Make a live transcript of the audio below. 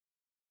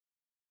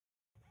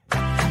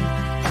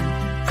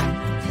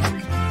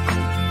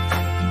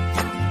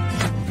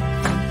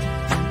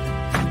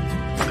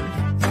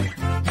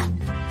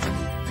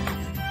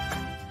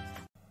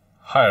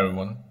Hi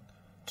everyone.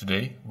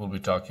 Today we'll be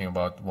talking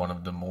about one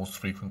of the most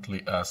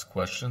frequently asked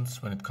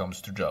questions when it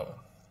comes to Java.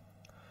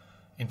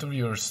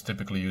 Interviewers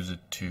typically use it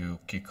to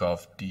kick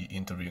off the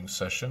interviewing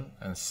session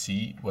and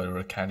see whether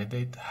a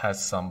candidate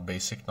has some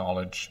basic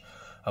knowledge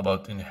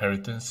about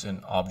inheritance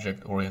in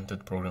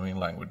object-oriented programming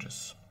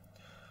languages.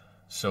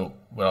 So,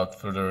 without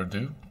further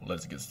ado,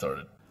 let's get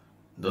started.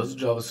 Does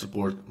Java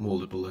support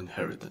multiple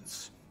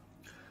inheritance?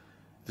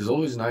 It is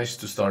always nice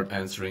to start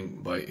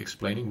answering by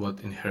explaining what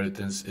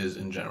inheritance is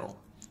in general.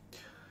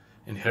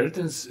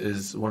 Inheritance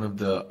is one of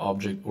the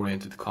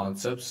object-oriented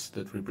concepts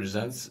that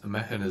represents a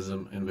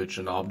mechanism in which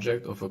an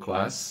object of a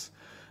class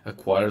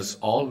acquires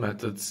all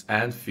methods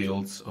and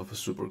fields of a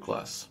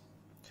superclass.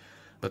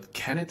 But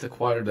can it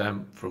acquire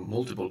them from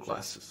multiple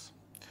classes?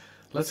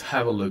 Let's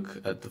have a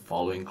look at the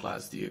following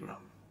class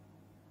diagram.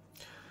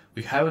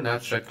 We have an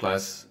abstract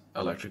class,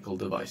 electrical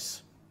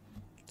device.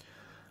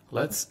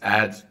 Let's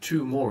add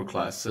two more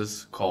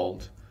classes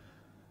called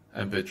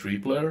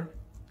MP3 player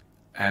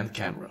and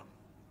camera.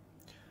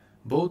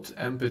 Both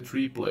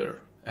MP3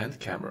 player and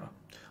camera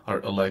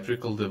are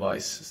electrical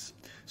devices,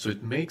 so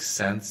it makes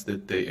sense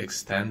that they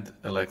extend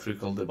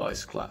electrical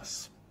device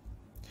class.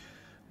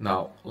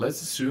 Now,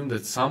 let's assume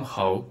that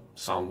somehow,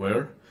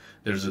 somewhere,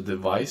 there's a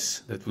device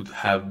that would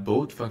have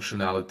both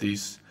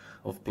functionalities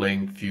of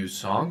playing few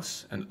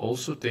songs and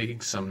also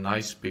taking some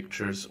nice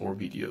pictures or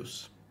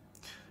videos.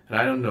 And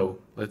I don't know,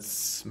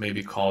 let's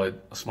maybe call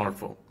it a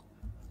smartphone.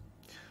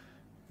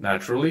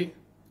 Naturally,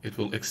 it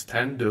will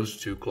extend those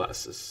two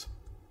classes.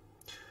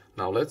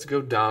 Now let's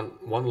go down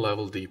one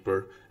level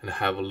deeper and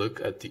have a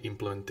look at the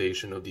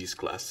implementation of these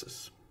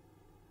classes.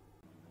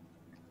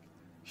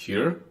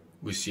 Here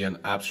we see an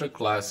abstract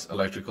class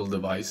electrical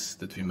device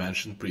that we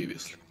mentioned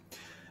previously.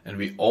 And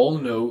we all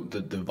know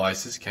that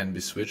devices can be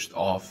switched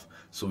off,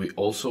 so we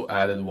also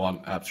added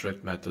one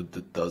abstract method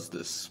that does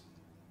this.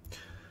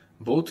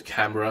 Both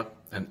camera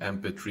and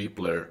MP3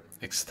 player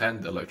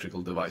extend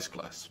electrical device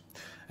class.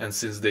 And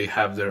since they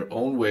have their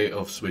own way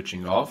of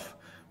switching off,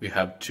 we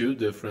have two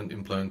different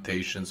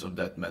implementations of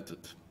that method.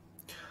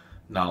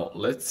 Now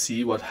let's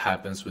see what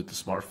happens with the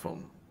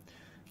smartphone.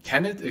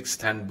 Can it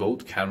extend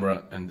both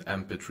camera and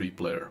MP3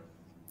 player?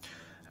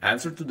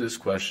 Answer to this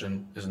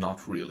question is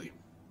not really.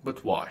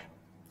 But why?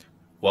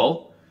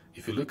 Well,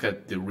 if you look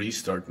at the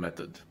restart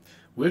method,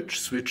 which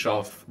switch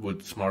off would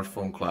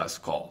smartphone class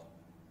call?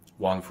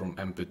 One from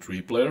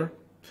MP3 player?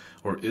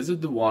 Or is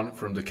it the one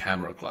from the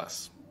camera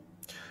class?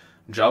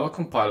 Java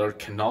compiler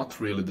cannot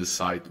really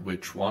decide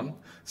which one,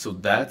 so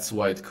that's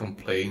why it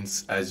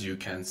complains, as you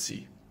can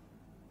see.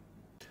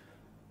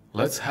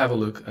 Let's have a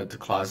look at the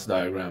class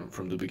diagram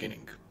from the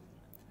beginning.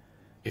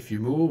 If you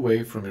move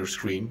away from your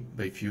screen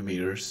by a few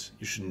meters,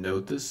 you should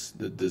notice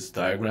that this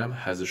diagram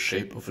has a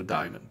shape of a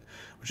diamond,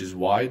 which is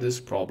why this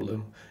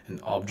problem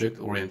in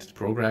object-oriented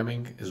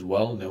programming is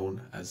well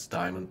known as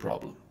diamond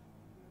problem.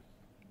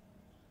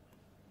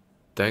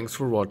 Thanks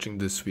for watching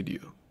this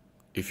video.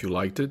 If you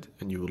liked it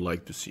and you would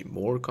like to see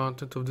more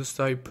content of this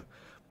type,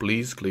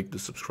 please click the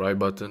subscribe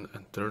button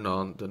and turn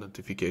on the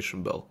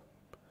notification bell.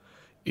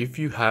 If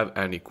you have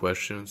any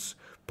questions,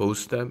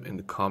 post them in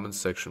the comment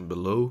section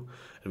below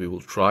and we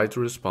will try to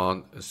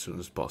respond as soon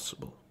as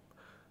possible.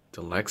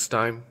 Till next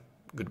time,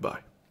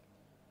 goodbye.